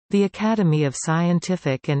The Academy of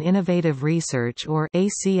Scientific and Innovative Research or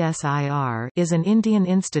ACSIR is an Indian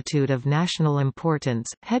institute of national importance,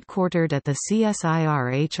 headquartered at the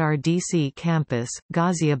CSIR HRDC campus,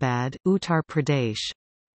 Ghaziabad, Uttar Pradesh.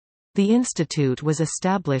 The institute was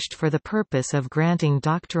established for the purpose of granting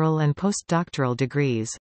doctoral and postdoctoral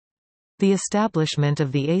degrees. The establishment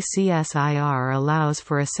of the ACSIR allows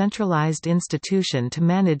for a centralized institution to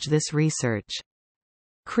manage this research.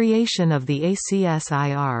 Creation of the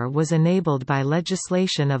ACSIR was enabled by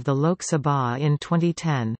legislation of the Lok Sabha in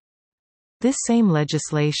 2010. This same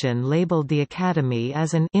legislation labeled the Academy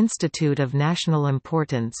as an Institute of National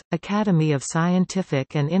Importance. Academy of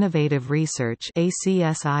Scientific and Innovative Research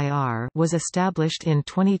 (ACSIR) was established in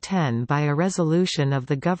 2010 by a resolution of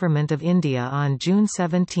the Government of India on June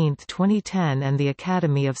 17, 2010, and the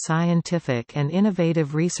Academy of Scientific and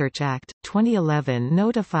Innovative Research Act 2011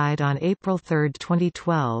 notified on April 3,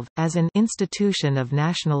 2012, as an institution of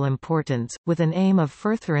national importance, with an aim of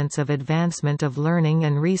furtherance of advancement of learning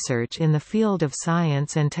and research in the field of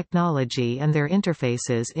science and technology and their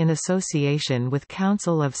interfaces in association with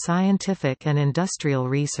Council of Scientific and Industrial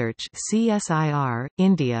Research (CSIR),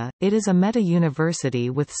 India. It is a meta-university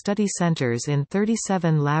with study centres in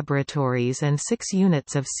 37 laboratories and 6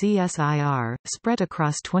 units of CSIR, spread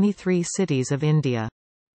across 23 cities of India.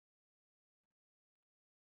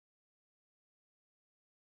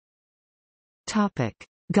 Topic: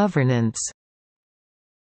 Governance.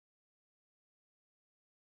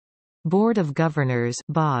 Board of Governors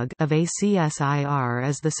 (BOG) of ACSIR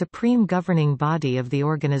is the supreme governing body of the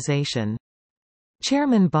organization.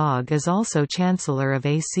 Chairman BOG is also Chancellor of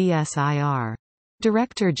ACSIR.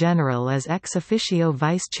 Director General is ex officio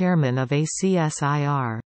Vice Chairman of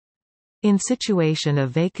ACSIR. In situation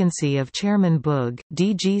of vacancy of Chairman BOG,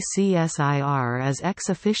 DGCSIR as ex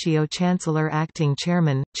officio Chancellor Acting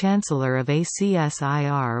Chairman, Chancellor of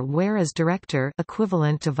ACSIR, whereas Director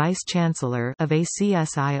equivalent to Vice Chancellor of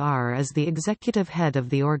ACSIR is the executive head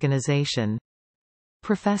of the organization.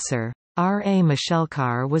 Professor R. A.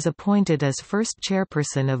 Mashelkar was appointed as first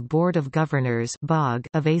chairperson of Board of Governors (BOG)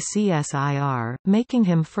 of ACSIR, making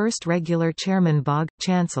him first regular chairman BOG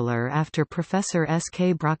Chancellor after Professor S.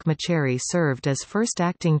 K. Brahmachari served as first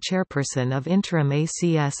acting chairperson of interim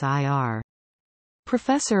ACSIR.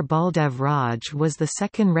 Professor Baldev Raj was the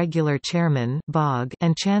second regular chairman (BOG)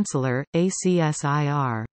 and Chancellor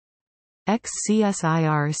ACSIR.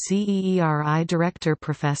 Ex-CSIR CEERI Director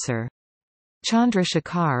Professor Chandra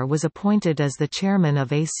Shekhar was appointed as the chairman of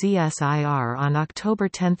ACSIR on October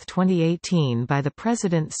 10, 2018 by the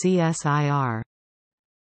President CSIR.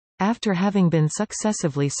 After having been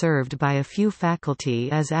successively served by a few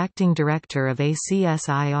faculty as acting director of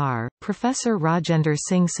ACSIR, Professor Rajender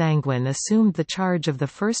Singh Sangwan assumed the charge of the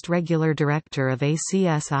first regular director of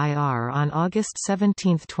ACSIR on August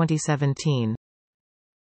 17, 2017.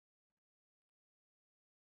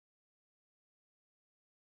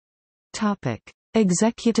 Topic: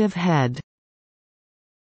 Executive Head.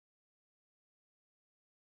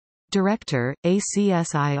 Director,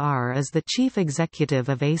 ACSIR is the chief executive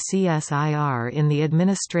of ACSIR in the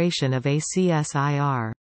administration of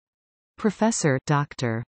ACSIR. Professor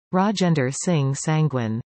Dr. Rajender Singh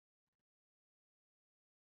Sangwan.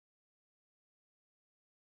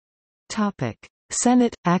 Topic: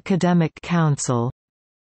 Senate Academic Council.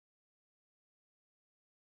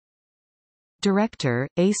 Director,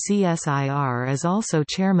 ACSIR is also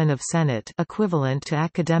Chairman of Senate equivalent to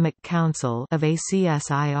Academic Council of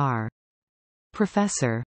ACSIR.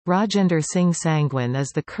 Professor Rajender Singh Sangwan is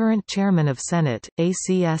the current Chairman of Senate,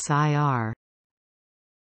 ACSIR.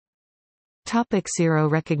 SIRO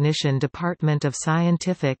Recognition Department of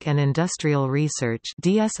Scientific and Industrial Research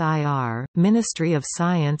DSIR, Ministry of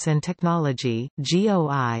Science and Technology,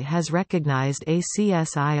 GOI has recognized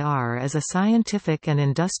ACSIR as a scientific and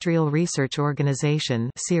industrial research organization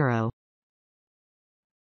SIRO.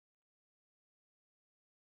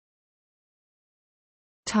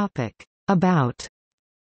 About.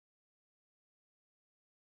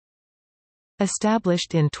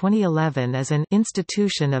 Established in 2011 as an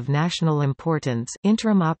institution of national importance,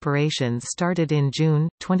 interim operations started in June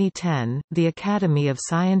 2010. The Academy of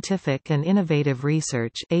Scientific and Innovative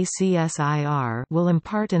Research (ACSIR) will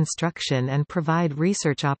impart instruction and provide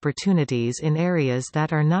research opportunities in areas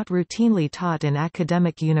that are not routinely taught in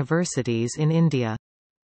academic universities in India.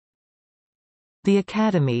 The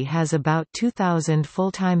Academy has about 2,000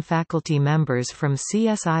 full-time faculty members from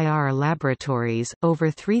CSIR laboratories, over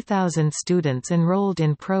 3,000 students enrolled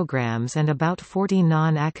in programs and about 40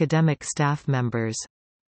 non-academic staff members.